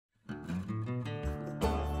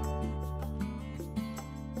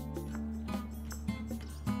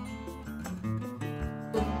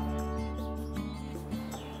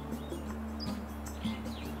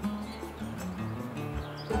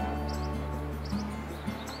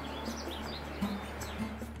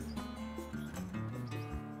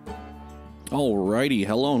Alrighty,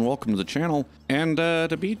 hello and welcome to the channel. And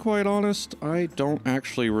to be quite honest, I don't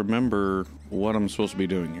actually remember what I'm supposed to be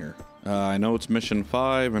doing here. I know it's mission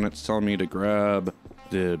 5 and it's telling me to grab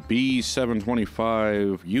the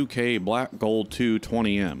B725 UK Black Gold 2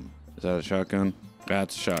 20M. Is that a shotgun?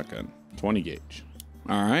 That's a shotgun. 20 gauge.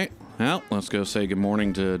 Alright, well, let's go say good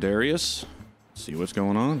morning to Darius. See what's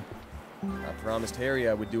going on. I promised Harry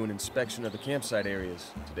I would do an inspection of the campsite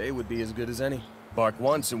areas. Today would be as good as any. Bark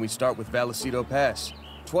once and we start with Vallecito Pass.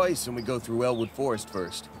 Twice and we go through Elwood Forest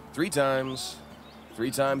first. Three times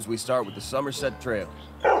we start with the Somerset Trail.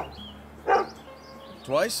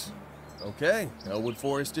 Twice? Okay, Elwood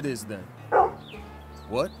Forest it is then.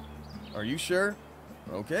 What? Are you sure?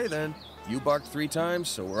 Okay then. You barked 3 times,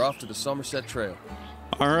 so we're off to the Somerset Trail.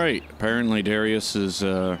 Alright, apparently Darius is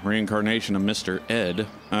a reincarnation of Mr. Ed.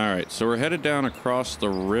 Alright, so we're headed down across the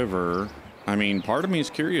river. I mean, part of me is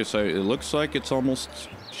curious. It looks like it's almost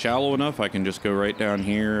shallow enough. I can just go right down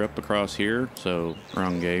here, up across here. So,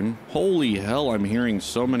 wrong game. Holy hell, I'm hearing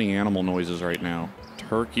so many animal noises right now.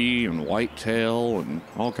 Turkey and whitetail and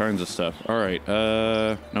all kinds of stuff. Alright,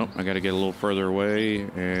 nope, I gotta get a little further away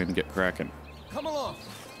and get cracking. Come along!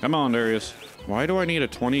 Come on, Darius. Why do I need a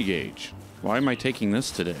 20 gauge? Why am I taking this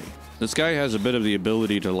today? This guy has a bit of the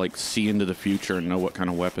ability to, like, see into the future and know what kind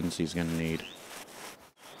of weapons he's gonna need.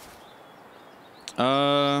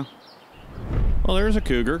 Well, there's a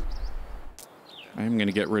cougar. I'm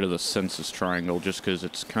gonna get rid of the census triangle just because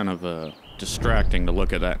it's kind of, distracting to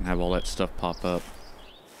look at that and have all that stuff pop up.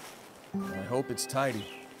 I hope it's tidy.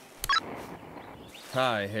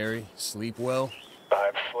 Hi, Harry. Sleep well?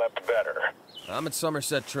 I've slept better. I'm at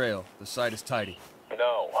Somerset Trail. The site is tidy.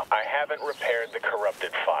 No, I haven't repaired the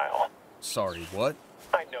corrupted file. Sorry, what?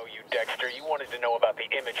 I know you, Dexter. You wanted to know about the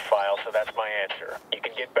image file, so that's my answer. You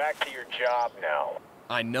can get back to your job now.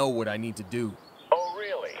 I know what I need to do. Oh,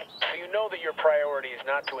 really? So you know that your priority is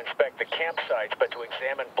not to inspect the campsites, but to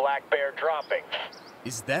examine black bear droppings?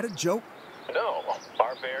 Is that a joke? No.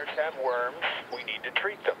 Our bears have worms. We need to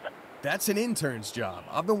treat them. That's an intern's job.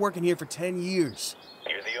 I've been working here for 10 years.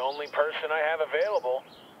 You're the only person I have available.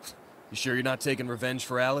 You sure you're not taking revenge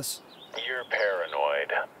for Alice? You're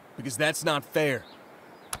paranoid. Because that's not fair.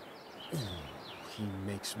 He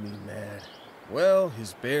makes me mad. Well,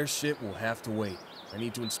 his bear shit will have to wait. I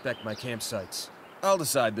need to inspect my campsites. I'll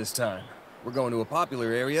decide this time. We're going to a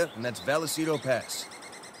popular area, and that's Vallecito Pass.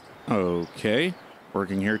 Okay.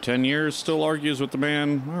 Working here 10 years, still argues with the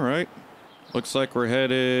man. Alright. Looks like we're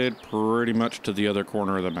headed pretty much to the other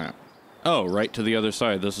corner of the map. Oh, right to the other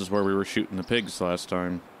side. This is where we were shooting the pigs last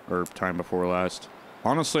time. Or time before last.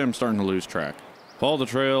 Honestly, I'm starting to lose track. Follow the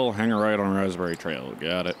trail, hang a right on Raspberry Trail.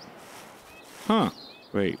 Got it. Huh.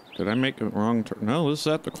 Wait, did I make a wrong turn? No, this is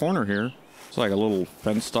at the corner here. It's like a little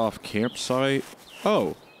fenced-off campsite.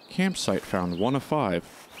 Oh, campsite found 1 of 5.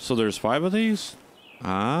 So there's 5 of these?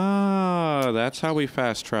 Ah, that's how we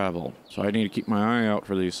fast travel. So I need to keep my eye out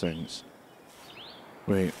for these things.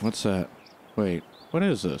 Wait, what's that? Wait, what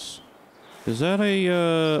is this? Is that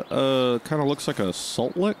a, kind of looks like a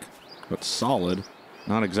salt lick? But solid.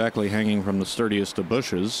 Not exactly hanging from the sturdiest of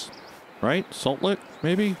bushes. Right? Salt lick,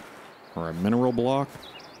 maybe? Or a mineral block?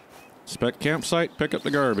 Spec campsite, pick up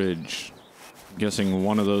the garbage. Guessing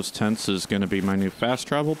one of those tents is going to be my new fast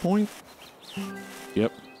travel point?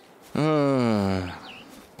 Yep.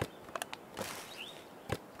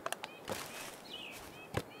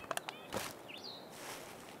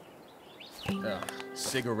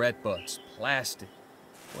 Cigarette butts, plastic.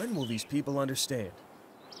 When will these people understand?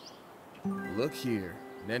 Look here,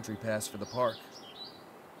 an entry pass for the park.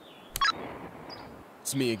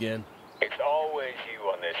 It's me again. It's always you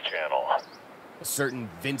on this channel. A certain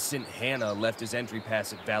Vincent Hanna left his entry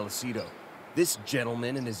pass at Vallecito. This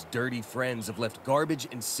gentleman and his dirty friends have left garbage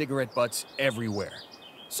and cigarette butts everywhere.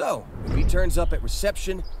 So, if he turns up at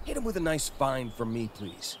reception, hit him with a nice fine from me,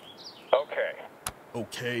 please. Okay.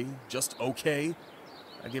 Okay? Just okay?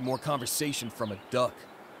 I get more conversation from a duck.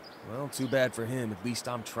 Well, too bad for him. At least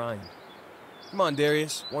I'm trying. Come on,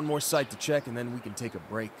 Darius. One more site to check, and then we can take a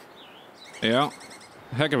break. Yeah.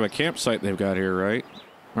 Heck of a campsite they've got here, right?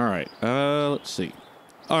 Alright, let's see.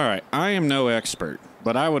 Alright, I am no expert,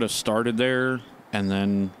 but I would have started there and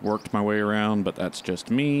then worked my way around, but that's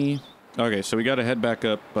just me. Okay, so we gotta head back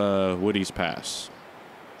up, Woody's Pass.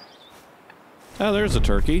 Oh, there's a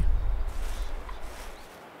turkey.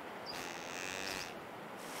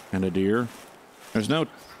 And a deer. There's no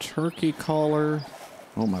turkey collar.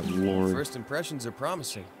 Oh my lord. First impressions are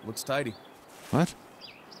promising. Looks tidy. What?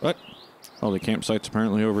 What? Oh, the campsite's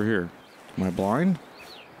apparently over here. Am I blind?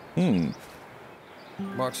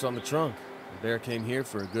 Marks on the trunk. The bear came here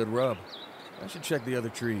for a good rub. I should check the other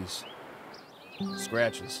trees.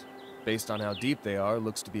 Scratches. Based on how deep they are,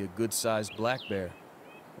 looks to be a good-sized black bear.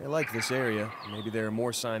 They like this area. Maybe there are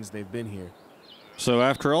more signs they've been here. So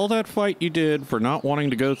after all that fight you did for not wanting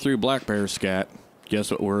to go through black bear scat, guess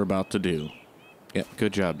what we're about to do? Yep,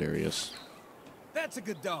 good job, Darius. That's a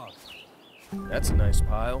good dog. That's a nice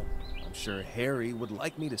pile. I'm sure Harry would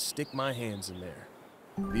like me to stick my hands in there.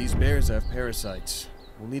 These bears have parasites.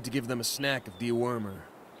 We'll need to give them a snack of dewormer.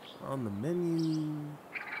 On the menu...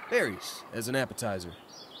 berries, as an appetizer.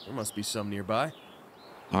 There must be some nearby.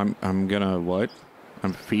 I'm gonna what?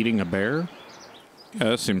 I'm feeding a bear? Yeah,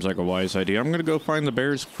 that seems like a wise idea. I'm gonna go find the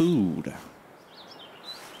bear's food.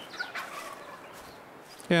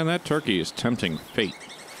 Yeah, and that turkey is tempting fate.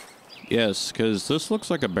 Yes, because this looks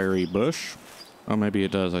like a berry bush. Oh, maybe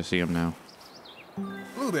it does. I see him now.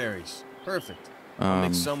 Blueberries. Perfect. I'll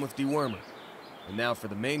mix some with dewormer. And now for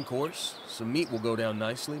the main course. Some meat will go down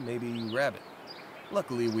nicely, maybe rabbit.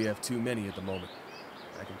 Luckily, we have too many at the moment.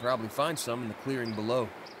 I can probably find some in the clearing below.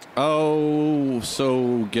 Oh,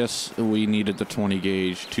 so guess we needed the 20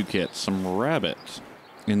 gauge to get some rabbit.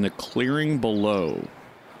 In the clearing below.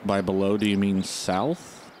 By below, do you mean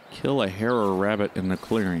south? Kill a hare or rabbit in the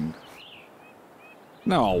clearing.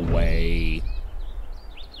 No way.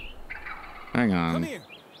 Hang on. Come here.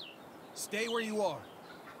 Stay where you are.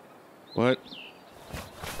 What?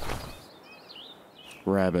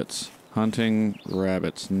 Rabbits. Hunting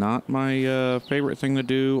rabbits. Not my favorite thing to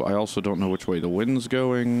do. I also don't know which way the wind's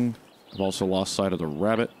going. I've also lost sight of the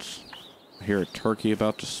rabbit. I hear a turkey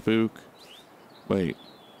about to spook. Wait.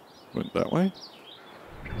 Went that way?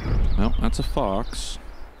 Well, that's a fox.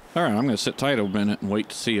 Alright, I'm going to sit tight a minute and wait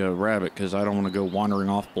to see a rabbit, because I don't want to go wandering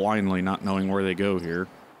off blindly, not knowing where they go here.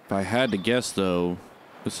 If I had to guess, though,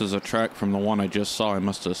 this is a track from the one I just saw. I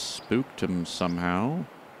must have spooked him somehow.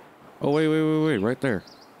 Oh, wait, right there.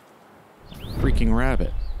 Freaking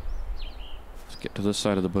rabbit. Let's get to this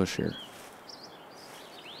side of the bush here.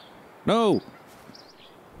 No!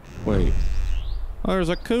 Wait. Oh, there's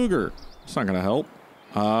a cougar. It's not going to help.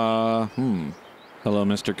 Hello,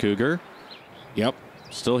 Mr. Cougar. Yep,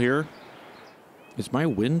 still here. Is my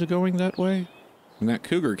wind going that way? And that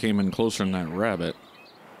cougar came in closer than that rabbit.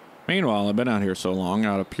 Meanwhile, I've been out here so long,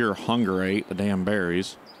 out of pure hunger I ate the damn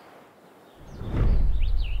berries.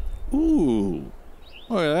 Ooh,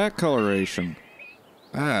 look at that coloration.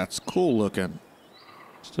 That's cool looking.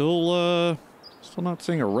 Still not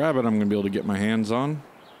seeing a rabbit I'm gonna be able to get my hands on.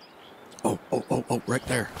 Oh, right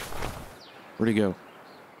there. Where'd he go?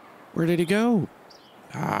 Where did he go?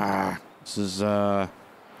 Ah, this is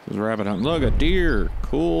rabbit hunting. Look, a deer.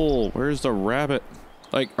 Cool. Where's the rabbit?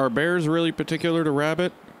 Like, are bears really particular to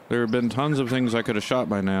rabbit? There have been tons of things I could have shot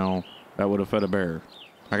by now that would have fed a bear.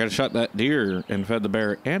 I could have shot that deer and fed the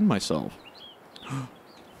bear and myself.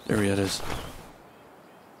 There it is.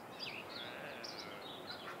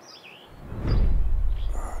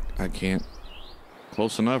 I can't.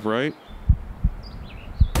 Close enough, right?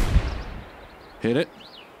 Hit it.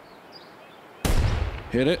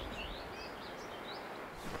 Hit it.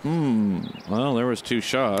 Well, there was 2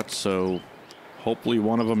 shots, so hopefully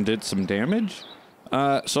one of them did some damage.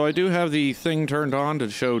 So I do have the thing turned on to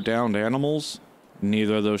show downed animals.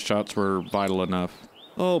 Neither of those shots were vital enough.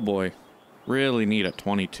 Oh boy. Really need a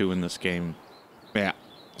 22 in this game. Yeah.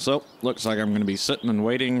 So, looks like I'm going to be sitting and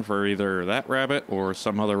waiting for either that rabbit or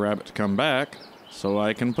some other rabbit to come back so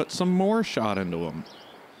I can put some more shot into them.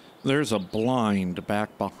 There's a blind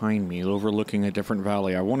back behind me overlooking a different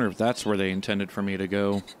valley. I wonder if that's where they intended for me to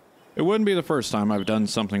go. It wouldn't be the first time I've done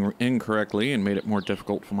something incorrectly and made it more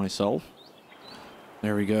difficult for myself.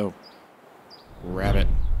 There we go. Rabbit.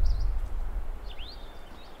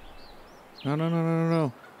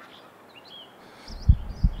 No.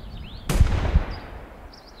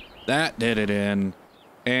 That did it in.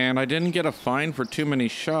 And I didn't get a fine for too many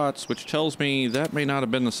shots, which tells me that may not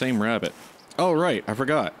have been the same rabbit. Oh, right. I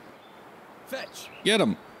forgot. Fetch. Get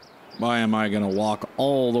him. Why am I going to walk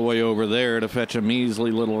all the way over there to fetch a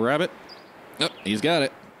measly little rabbit? Oh, he's got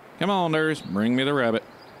it. Come on, Durs. Bring me the rabbit.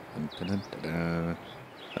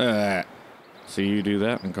 See you do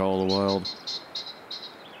that and call the wild.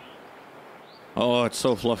 Oh, it's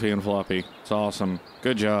so fluffy and floppy. It's awesome.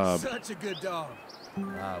 Good job. Such a good dog.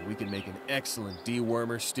 We can make an excellent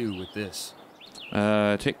dewormer stew with this.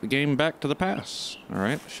 Take the game back to the pass.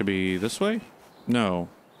 Alright, should be this way? No.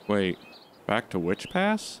 Wait. Back to which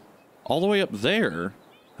pass? All the way up there?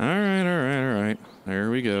 Alright. There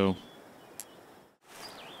we go.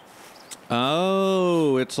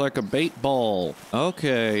 Oh, it's like a bait ball.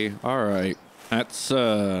 Okay, alright. That's,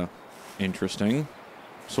 interesting.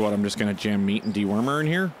 So what, I'm just gonna jam meat and dewormer in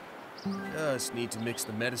here? Just need to mix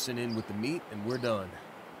the medicine in with the meat and we're done.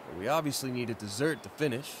 We obviously need a dessert to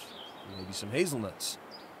finish. Maybe some hazelnuts.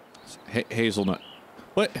 Hazelnut.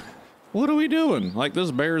 What? What are we doing? Like,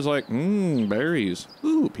 this bear's like, berries.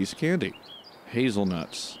 Ooh, piece of candy.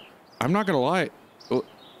 Hazelnuts. I'm not gonna lie.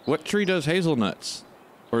 What tree does hazelnuts?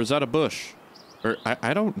 Or is that a bush? Or,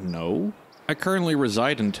 I don't know. I currently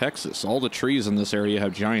reside in Texas. All the trees in this area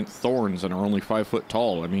have giant thorns and are only 5 foot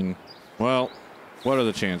tall. I mean, well, what are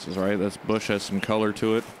the chances, right? This bush has some color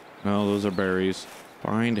to it. No, those are berries.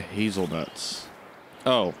 Find hazelnuts.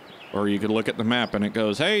 Oh, or you could look at the map and it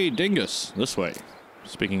goes, hey, dingus, this way.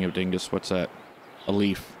 Speaking of dingus, what's that? A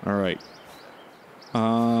leaf. All right.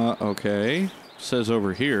 Okay. Says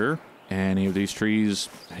over here, any of these trees,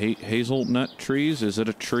 hazelnut trees? Is it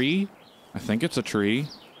a tree? I think it's a tree.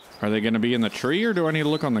 Are they going to be in the tree, or do I need to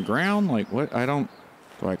look on the ground? Like, what? Do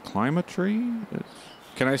I climb a tree?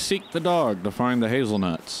 Can I seek the dog to find the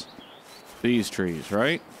hazelnuts? These trees,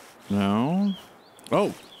 right? No.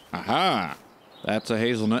 Oh, aha. That's a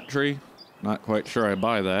hazelnut tree. Not quite sure I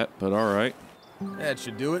buy that, but all right. That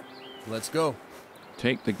should do it. Let's go.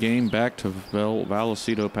 Take the game back to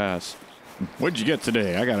Vallecito Pass. What'd you get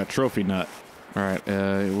today? I got a trophy nut. All right,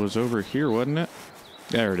 it was over here, wasn't it?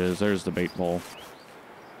 There it is. There's the bait ball.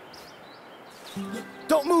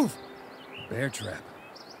 Don't move! Bear trap.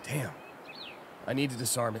 Damn. I need to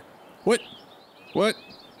disarm it. What? What?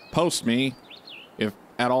 Post me, if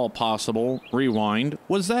at all possible. Rewind.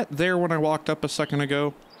 Was that there when I walked up a second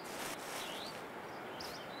ago?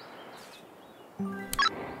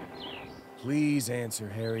 Please answer,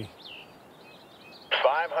 Harry.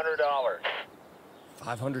 $500.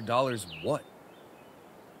 $500 what?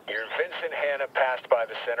 Your Vincent Hanna passed by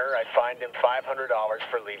the center. I fined him $500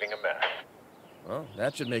 for leaving a mess. Well,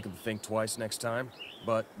 that should make him think twice next time.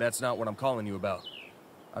 But that's not what I'm calling you about.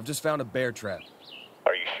 I've just found a bear trap.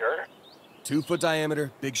 Are you sure? 2 foot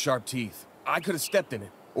diameter, big sharp teeth. I could have stepped in it.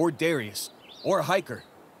 Or Darius. Or a hiker.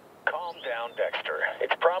 Calm down, Dexter.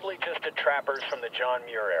 It's probably just a trappers from the John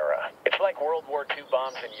Muir era. It's like World War II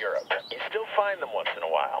bombs in Europe. You still find them once in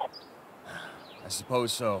a while. I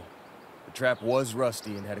suppose so. The trap was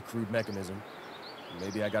rusty and had a crude mechanism.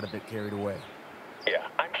 Maybe I got a bit carried away. Yeah,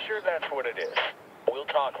 I'm sure that's what it is. We'll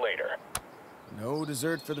talk later. No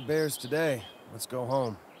dessert for the bears today. Let's go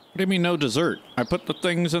home. What do you mean no dessert? I put the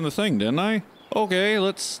things in the thing, didn't I? Okay,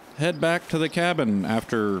 let's head back to the cabin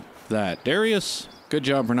after that. Darius, good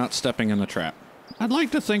job for not stepping in the trap. I'd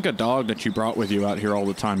like to think a dog that you brought with you out here all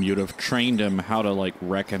the time, you'd have trained him how to, like,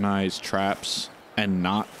 recognize traps and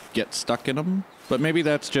not get stuck in them. But maybe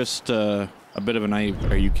that's just a bit of a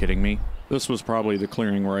naive... Are you kidding me? This was probably the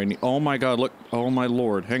clearing where I need... Oh my god, look. Oh my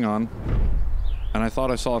lord, hang on. And I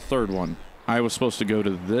thought I saw a third one. I was supposed to go to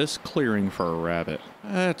this clearing for a rabbit.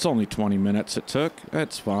 It's only 20 minutes it took.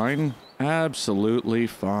 That's fine. Absolutely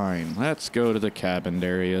fine. Let's go to the cabin,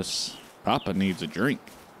 Darius. Papa needs a drink.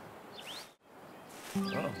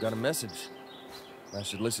 Oh, I've got a message. I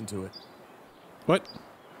should listen to it. What?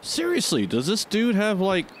 Seriously, does this dude have,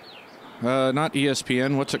 like... not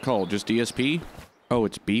ESPN, what's it called? Just ESP? Oh,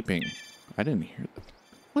 it's beeping. I didn't hear that.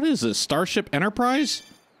 What is this, Starship Enterprise?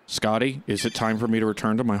 Scotty, is it time for me to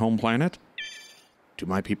return to my home planet? Do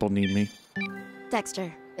my people need me?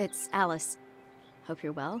 Dexter, it's Alice. Hope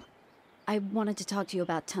you're well. I wanted to talk to you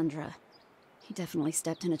about Tundra. He definitely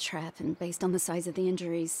stepped in a trap, and based on the size of the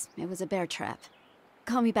injuries, it was a bear trap.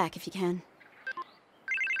 Call me back if you can.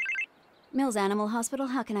 Mills Animal Hospital,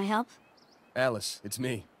 how can I help? Alice, it's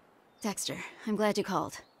me. Dexter, I'm glad you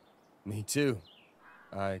called. Me too.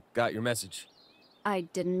 I got your message. I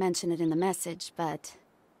didn't mention it in the message, but...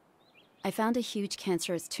 I found a huge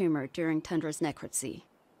cancerous tumor during Tundra's necropsy.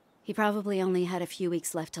 He probably only had a few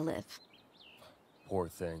weeks left to live. Poor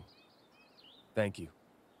thing. Thank you.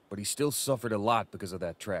 But he still suffered a lot because of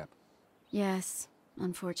that trap. Yes,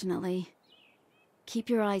 unfortunately. Keep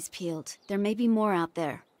your eyes peeled. There may be more out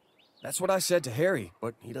there. That's what I said to Harry,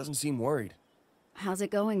 but he doesn't seem worried. How's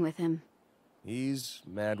it going with him? He's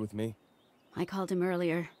mad with me. I called him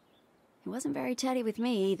earlier. He wasn't very chatty with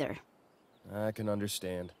me either. I can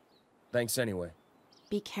understand. Thanks anyway.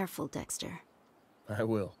 Be careful, Dexter. I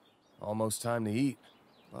will. Almost time to eat.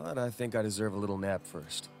 But I think I deserve a little nap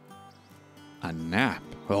first. A nap?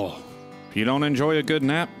 Oh, if you don't enjoy a good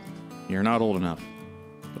nap, you're not old enough.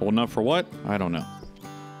 Old enough for what? I don't know.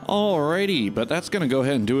 Alrighty, but that's going to go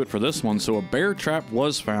ahead and do it for this one. So a bear trap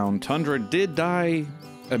was found. Tundra did die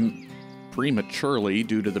prematurely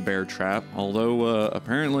due to the bear trap, although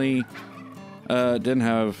apparently didn't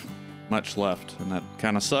have much left, and that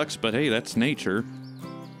kind of sucks, but hey, that's nature.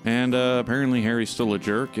 And apparently Harry's still a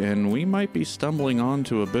jerk, and we might be stumbling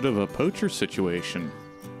onto a bit of a poacher situation.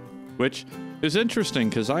 Which, is interesting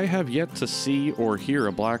because I have yet to see or hear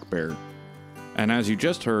a black bear. And as you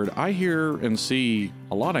just heard, I hear and see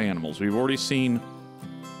a lot of animals. We've already seen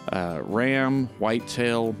ram,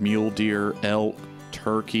 whitetail, mule deer, elk,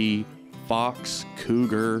 turkey, fox,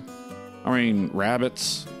 cougar. I mean,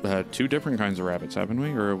 rabbits. 2 different kinds of rabbits, haven't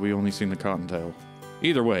we? Or have we only seen the cottontail?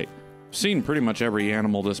 Either way, seen pretty much every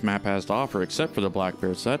animal this map has to offer except for the black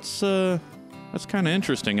bears. That's kind of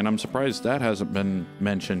interesting, and I'm surprised that hasn't been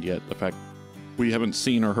mentioned yet. The fact we haven't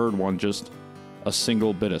seen or heard one, just a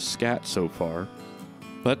single bit of scat so far.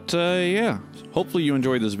 But yeah, hopefully you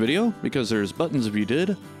enjoyed this video, because there's buttons if you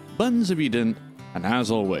did, buttons if you didn't, and as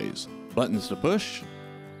always, buttons to push.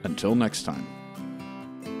 Until next time.